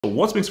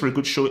What makes for a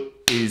good show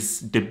is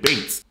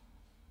debate.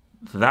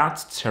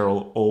 That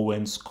Terrell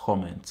Owens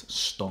comment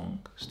stung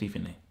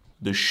Stephen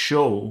A. The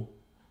show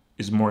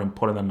is more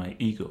important than my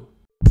ego.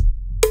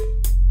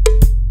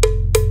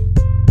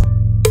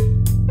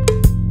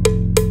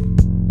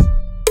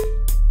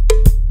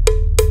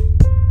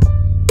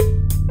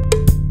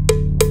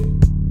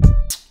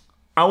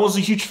 I was a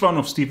huge fan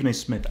of Stephen A.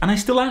 Smith, and I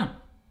still am.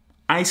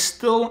 I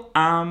still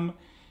am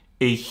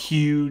a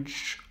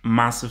huge,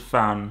 massive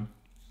fan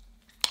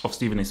of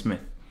Stephen A.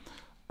 Smith.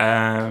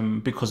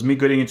 Because me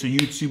getting into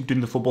YouTube, doing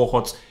the football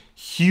hots,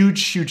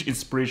 huge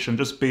inspiration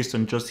just based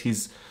on just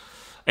his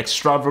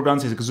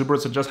extravagance, his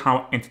exuberance, and just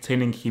how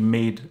entertaining he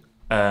made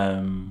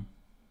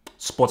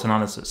sports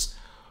analysis.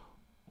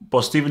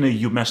 But Stephen A.,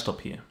 you messed up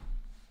here.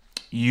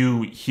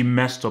 He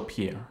messed up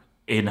here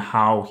in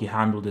how he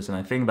handled this. And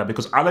I think that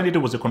because all I needed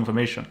was a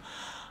confirmation.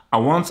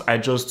 And once I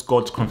just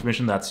got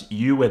confirmation that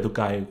you were the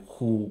guy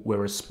who were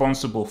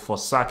responsible for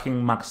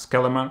sacking Max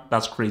Kellerman,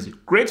 that's crazy.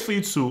 Great for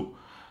you to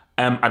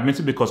admit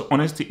it, because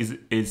honesty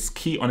is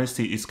key,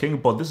 honesty is king,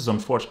 but this is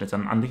unfortunate.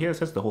 And here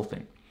says the whole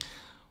thing.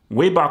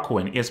 Way back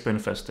when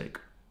ESPN First Take,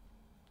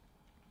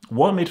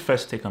 what made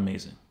First Take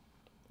amazing?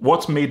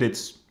 What made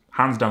it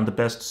hands down the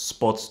best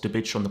sports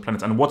debate show on the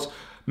planet? And what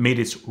made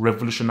it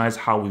revolutionize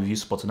how we view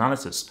sports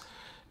analysis?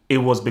 It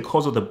was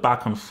because of the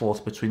back and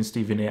forth between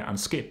Stephen A. and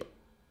Skip.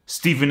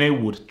 Stephen A.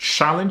 would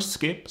challenge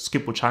Skip,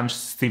 Skip would challenge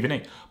Stephen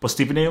A. But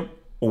Stephen A.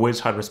 always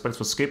had respect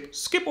for Skip.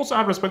 Skip also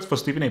had respect for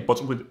Stephen A.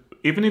 But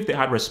even if they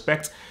had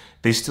respect,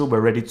 they still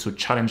were ready to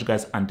challenge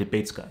guys and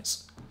debate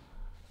guys.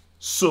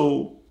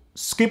 So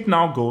Skip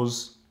now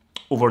goes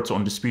over to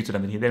Undisputed,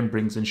 and then he then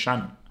brings in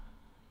Shannon.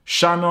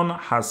 Shannon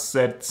has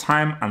said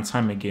time and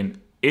time again,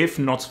 if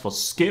not for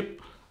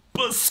Skip,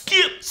 but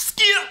Skip.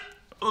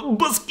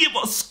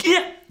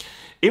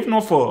 If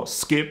not for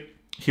Skip,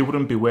 he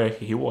wouldn't be where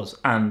he was.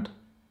 And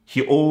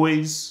he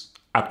always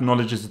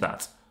acknowledges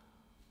that.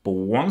 But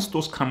once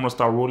those cameras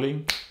start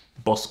rolling,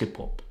 bust Skip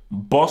up.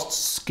 Bust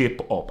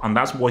Skip up. And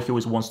that's what he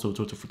always wants to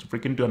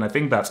freaking do. And I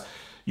think that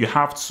you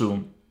have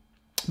to,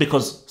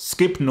 because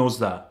Skip knows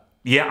that,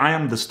 yeah, I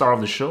am the star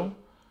of the show,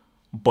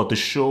 but the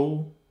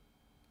show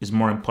is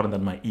more important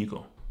than my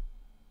ego.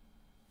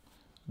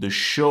 The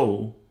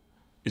show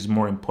is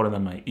more important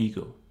than my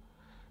ego.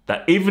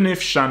 That even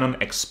if Shannon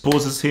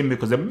exposes him,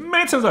 because there are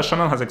many times that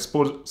Shannon has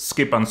exposed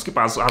Skip and Skip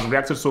has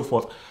reacted so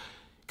forth,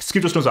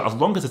 Skip just knows that as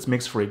long as it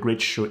makes for a great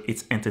show,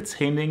 it's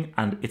entertaining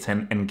and it's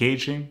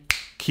engaging,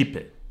 keep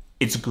it.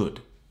 It's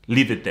good.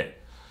 Leave it there.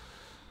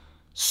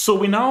 So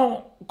we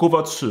now go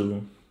over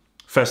to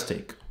First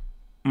Take.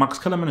 Max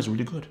Kellerman is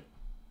really good.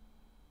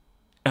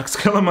 Max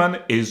Kellerman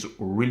is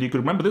really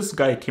good. Remember, this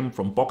guy came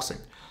from boxing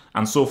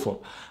and so forth.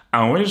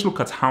 And when you just look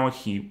at how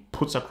he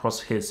puts across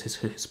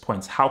his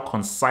points, how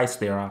concise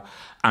they are,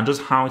 and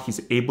just how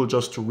he's able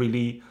just to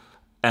really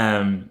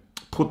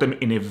put them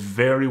in a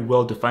very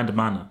well-defined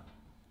manner.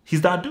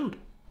 He's that dude.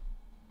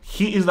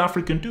 He is that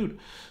freaking dude.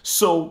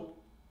 So,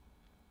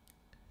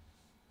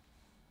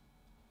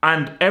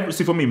 and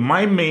see, for me,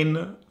 my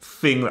main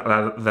thing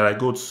that I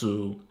go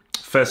to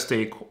First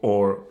Take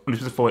or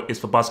is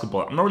for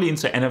basketball. I'm not really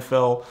into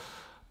NFL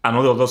and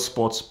all the other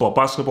sports, but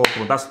basketball,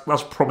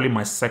 that's probably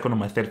my second or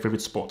my third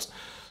favorite sport.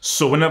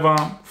 So whenever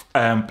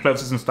playoff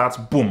season starts,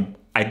 boom,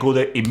 I go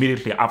there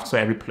immediately after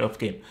every playoff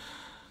game.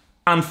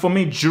 And for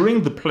me,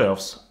 during the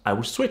playoffs, I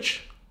would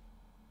switch.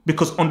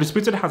 Because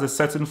Undisputed has a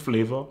certain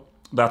flavor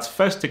that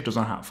First Take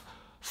doesn't have.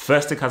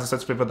 First Take has a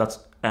certain flavor that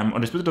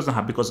Undisputed doesn't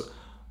have, because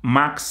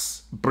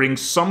Max brings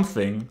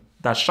something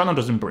that Shannon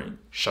doesn't bring.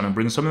 Shannon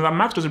brings something that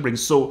Max doesn't bring.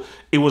 So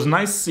it was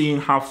nice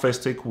seeing how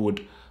First Take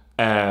would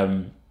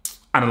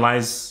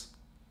analyze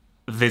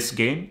this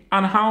game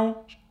and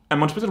how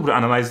Undisputed would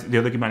analyze the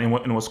other game, and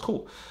it was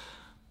cool.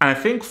 And I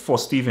think for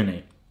Stephen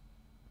A.,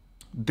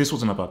 this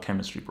wasn't about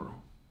chemistry, bro.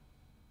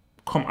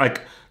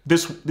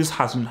 This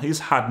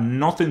had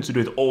nothing to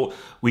do with all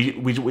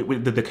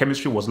the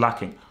chemistry was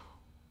lacking.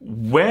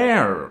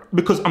 Where?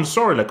 Because I'm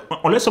sorry, like,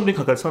 unless somebody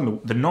can tell me,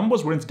 the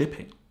numbers weren't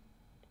dipping.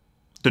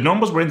 The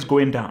numbers weren't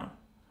going down.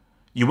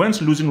 You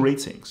weren't losing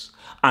ratings.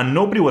 And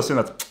nobody was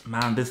saying that,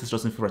 man, this is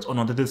just inferior. Oh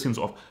no, this seems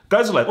off.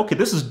 Guys are like, okay,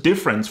 this is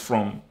different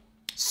from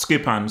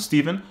Skip and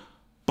Steven,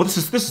 but this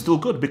is still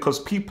good,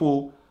 because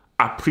people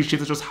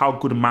appreciated just how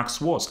good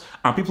Max was.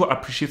 And people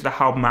appreciated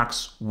how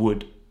Max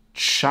would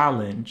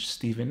challenge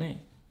Stephen A.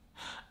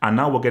 And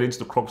now we're getting to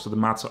the crux of the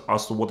matter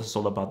as to what this is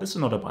all about. This is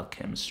not about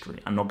chemistry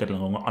and not getting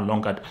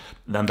along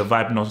than the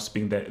vibe not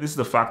being there. This is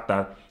the fact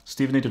that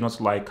Stephen A. did not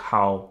like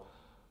how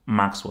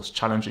Max was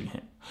challenging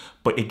him.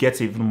 But it gets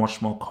even much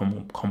more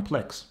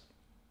complex.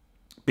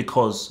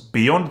 Because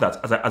beyond that,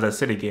 as I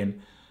said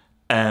again,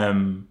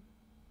 the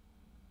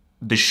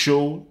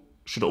show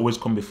should always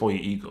come before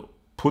your ego.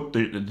 Put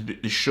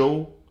the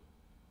show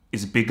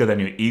is bigger than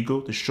your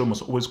ego. The show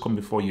must always come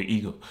before your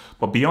ego.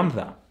 But beyond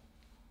that,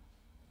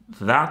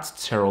 that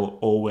Terrell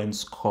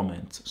Owens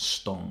comment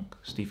stung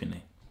Stephen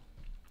A.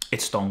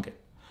 It stung it.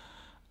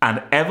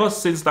 And ever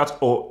since that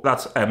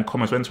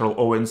comment when Terrell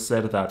Owens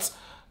said that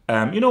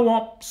You know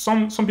what?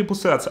 Some people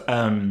say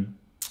that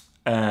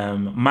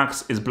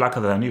Max is blacker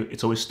than you.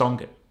 It's always stung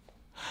him.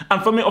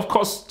 And for me, of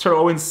course,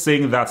 Terrell Owens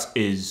saying that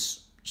is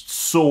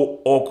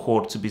so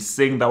awkward to be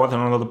saying that with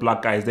another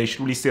black guys. They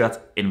should really say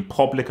that in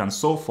public and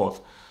so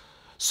forth.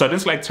 So I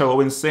didn't like Terrell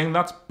Owens saying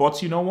that.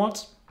 But you know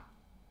what?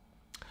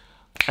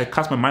 I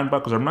cast my mind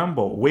back because I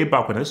remember way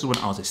back when this is when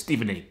I was a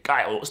Stephen A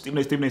guy. Oh,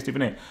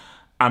 Stephen A.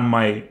 And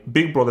my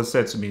big brother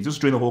said to me,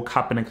 just during the whole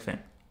Kaepernick thing,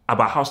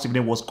 about how Stephen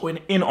A was going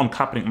in on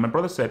Kaepernick. And my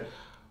brother said,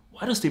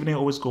 why does Stephen A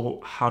always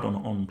go hard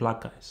on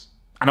black guys?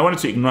 And I wanted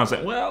to ignore it. I was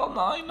like,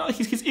 well, no,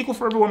 he's equal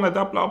for everyone like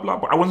that, blah, blah.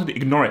 But I wanted to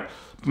ignore it.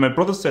 But my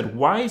brother said,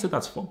 why is it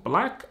that for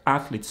black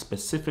athletes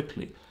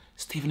specifically,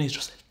 Stephen A is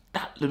just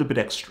that little bit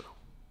extra?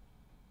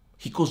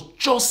 He goes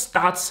just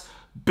that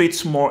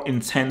bit more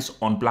intense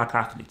on black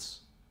athletes.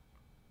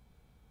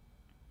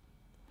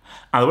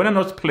 And when I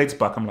not played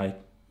back, I'm like,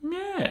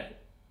 yeah,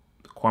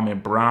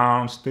 Kwame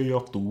Brown, stay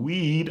off the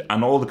weed,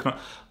 and all the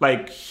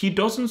like. He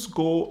doesn't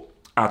go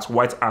at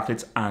white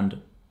athletes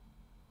and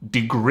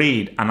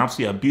degrade and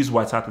absolutely abuse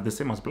white athletes the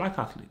same as black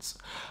athletes.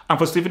 And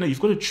for Stephen A, you've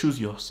got to choose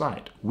your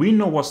side. We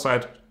know what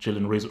side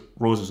Jalen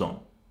Rose is on.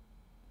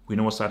 We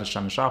know what side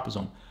Shannon Sharp is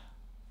on.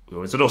 We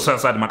also know what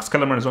side Max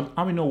Kellerman is on.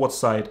 And we know what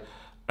side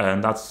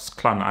that's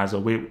Clan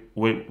Isaac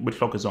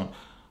Whitlock is on.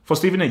 For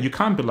Stephen A, you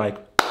can't be like,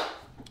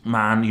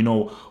 man, you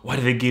know, why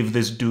did they give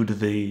this dude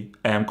the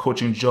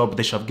coaching job?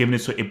 They should have given it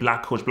to a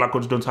black coach. Black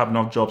coaches don't have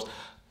enough jobs.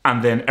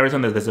 And then every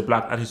time that there's a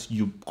black artist,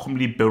 you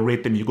completely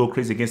berate them, you go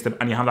crazy against them,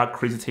 and you have that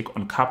crazy take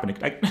on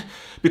Kaepernick. Like,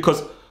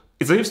 because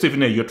it's as if,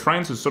 Stephen A, you're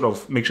trying to sort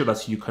of make sure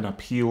that you can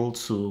appeal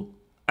to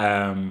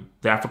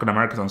the African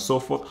Americans and so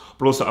forth,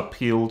 but also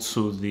appeal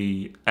to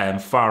the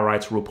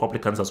far-right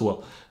Republicans as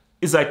well.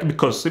 It's like,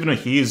 because Stephen A,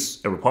 he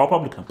is a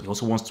Republican, but he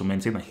also wants to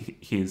maintain that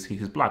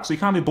he's black. So you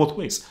can't be both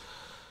ways.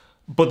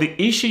 But the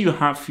issue you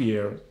have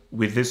here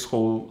with this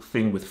whole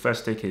thing with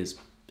First Take is,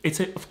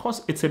 of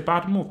course, it's a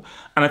bad move.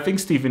 And I think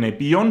Stephen A,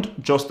 beyond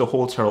just the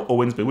whole Terrell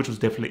Owens bit, which was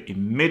definitely a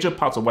major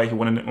part of why he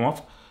wanted him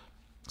off,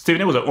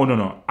 Stephen A was like, oh,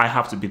 no, I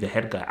have to be the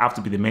head guy. I have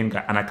to be the main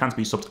guy, and I can't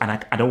be soft, and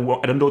I don't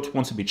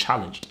want to be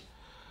challenged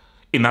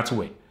in that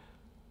way.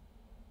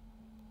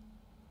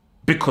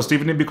 Because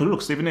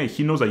look, Stephen A,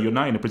 he knows that you're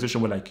now in a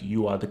position where, like,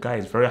 you are the guy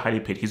is very highly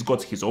paid. He's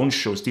got his own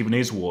show, Stephen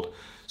A's World.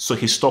 So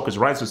his stock is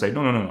right to say,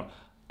 no.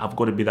 I've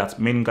got to be that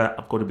main guy.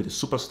 I've got to be the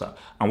superstar.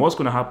 And what's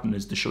going to happen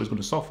is the show is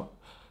going to suffer.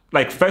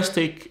 Like, First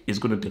Take is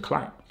going to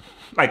decline.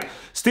 Like,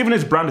 Stephen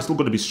A's brand is still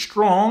going to be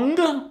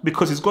strong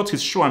because he's got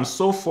his show and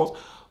so forth.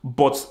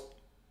 But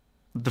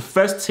the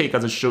First Take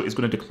as a show is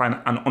going to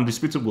decline, and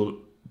Undisputed will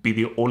be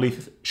the only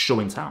show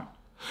in town.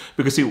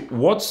 Because, see,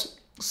 what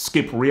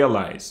Skip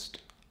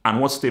realized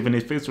and what Stephen A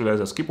faced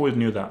realized, that Skip always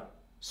knew that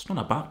it's not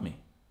about me.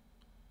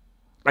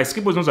 Like,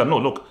 Skip always knows that, no,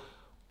 look,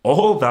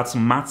 all that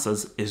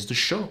matters is the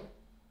show.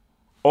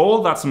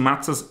 All that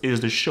matters is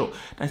the show.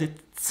 That's a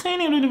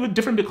tiny little bit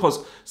different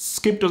because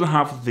Skip doesn't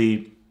have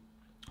the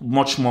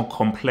much more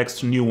complex,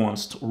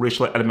 nuanced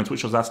racial element,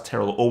 which was that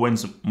Terrell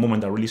Owens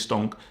moment that really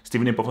stung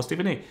Stephen A. But for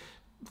Stephen A,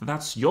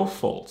 that's your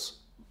fault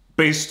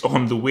based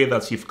on the way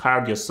that you've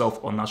carried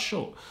yourself on that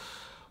show.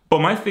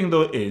 But my thing,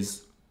 though,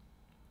 is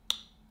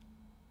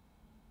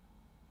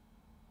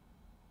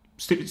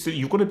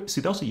you've got to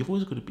see. Also, you've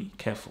always got to be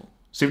careful.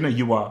 Stephen A,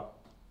 you are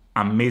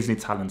amazingly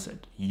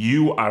talented.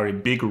 You are a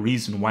big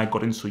reason why I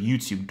got into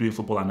YouTube doing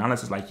football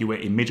analysis. Like, you were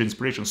a major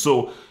inspiration.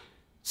 So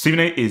Stephen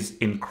A is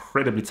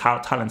incredibly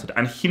talented,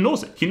 and he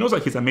knows it. He knows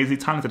that he's amazingly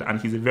talented, and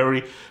he's a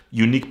very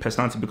unique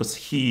personality because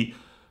he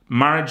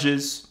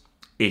marriages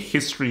a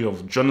history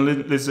of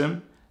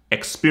journalism,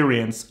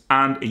 experience,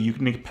 and a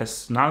unique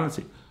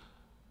personality.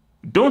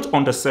 Don't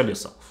undersell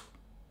yourself.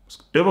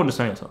 Never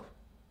undersell yourself.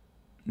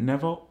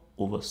 Never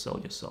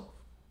oversell yourself.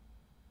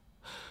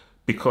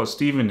 Because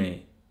Stephen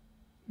A,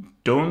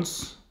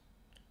 don't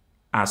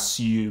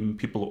assume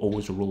people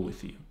always roll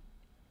with you.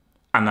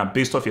 And that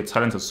based off your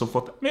talent and so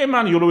forth,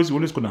 man, you're always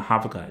going to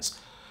have guys.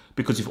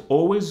 Because you've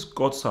always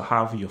got to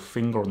have your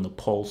finger on the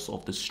pulse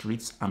of the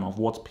streets and of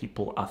what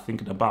people are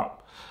thinking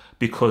about.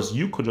 Because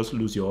you could just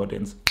lose your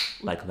audience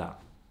like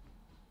that.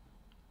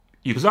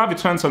 You could have your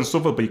talent and so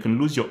forth, but you can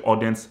lose your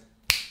audience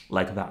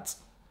like that.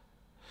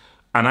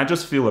 And I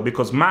just feel that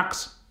because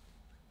Max,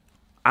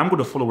 I'm going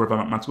to follow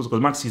wherever Max goes,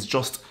 because Max is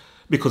just,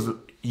 because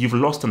you've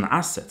lost an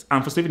asset.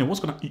 And for Stephen A, who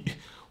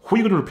are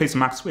you going to replace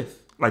Max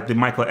with? Like the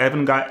Michael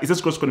Evan guy? Is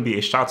this just going to be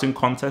a shouting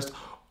contest?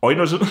 Or,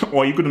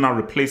 or are you going to now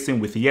replace him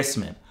with yes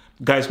men?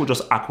 Guys who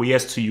just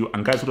acquiesce to you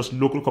and guys who just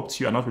look up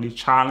to you and not really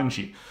challenge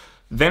you.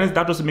 Then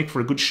that doesn't make for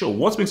a good show.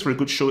 What makes for a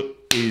good show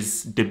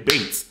is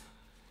debate,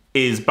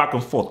 is back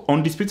and forth.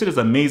 Undisputed is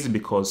amazing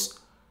because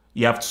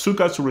you have two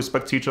guys who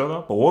respect each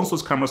other, but once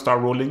those cameras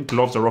start rolling,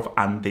 gloves are off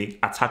and they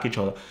attack each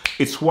other.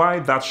 It's why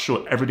that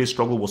show, Everyday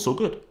Struggle, was so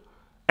good.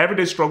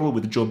 Everyday Struggle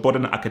with Joe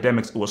Budden and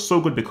Academics, it was so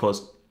good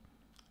because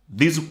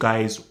these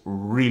guys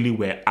really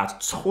were at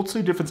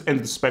totally different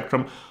ends of the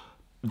spectrum.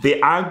 They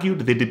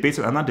argued, they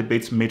debated, and that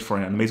debate made for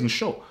an amazing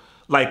show.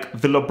 Like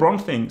the LeBron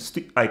thing,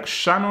 like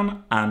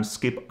Shannon and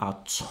Skip are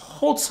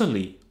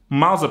totally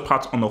miles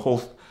apart on the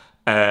whole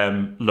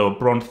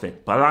LeBron thing.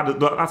 But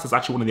that is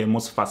actually one of the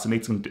most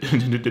fascinating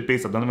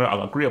debates that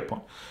I'll agree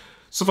upon.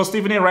 So for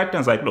Stephen A. right now,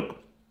 it's like, look,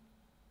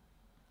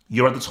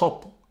 you're at the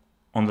top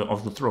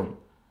of the throne.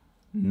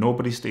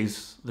 Nobody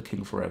stays the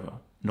king forever.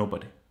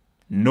 Nobody.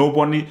 No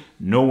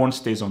one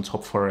stays on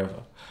top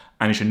forever.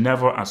 And you should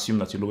never assume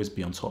that you'll always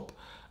be on top.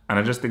 And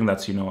I just think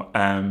that, you know,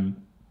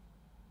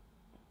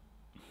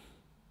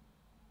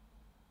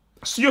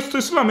 so you're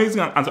still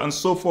amazing and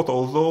so forth,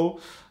 although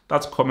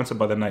that comment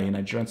about the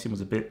Nigerian team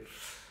was a bit,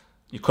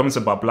 your comments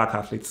about black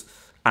athletes,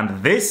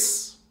 and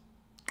this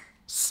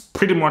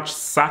pretty much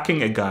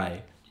sacking a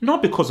guy,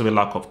 not because of a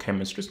lack of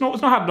chemistry. It's not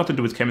had nothing to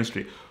do with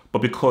chemistry,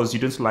 but because you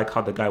didn't like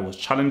how the guy was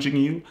challenging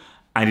you,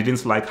 and you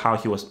didn't like how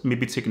he was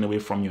maybe taken away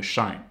from your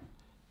shine.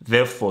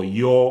 Therefore,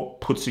 you're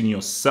putting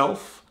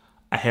yourself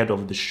ahead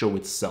of the show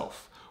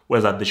itself,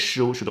 whereas that the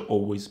show should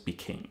always be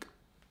king.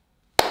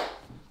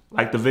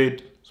 Like the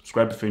vid,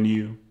 subscribe if you're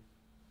new,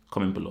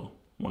 comment below.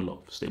 One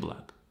love, stay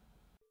black.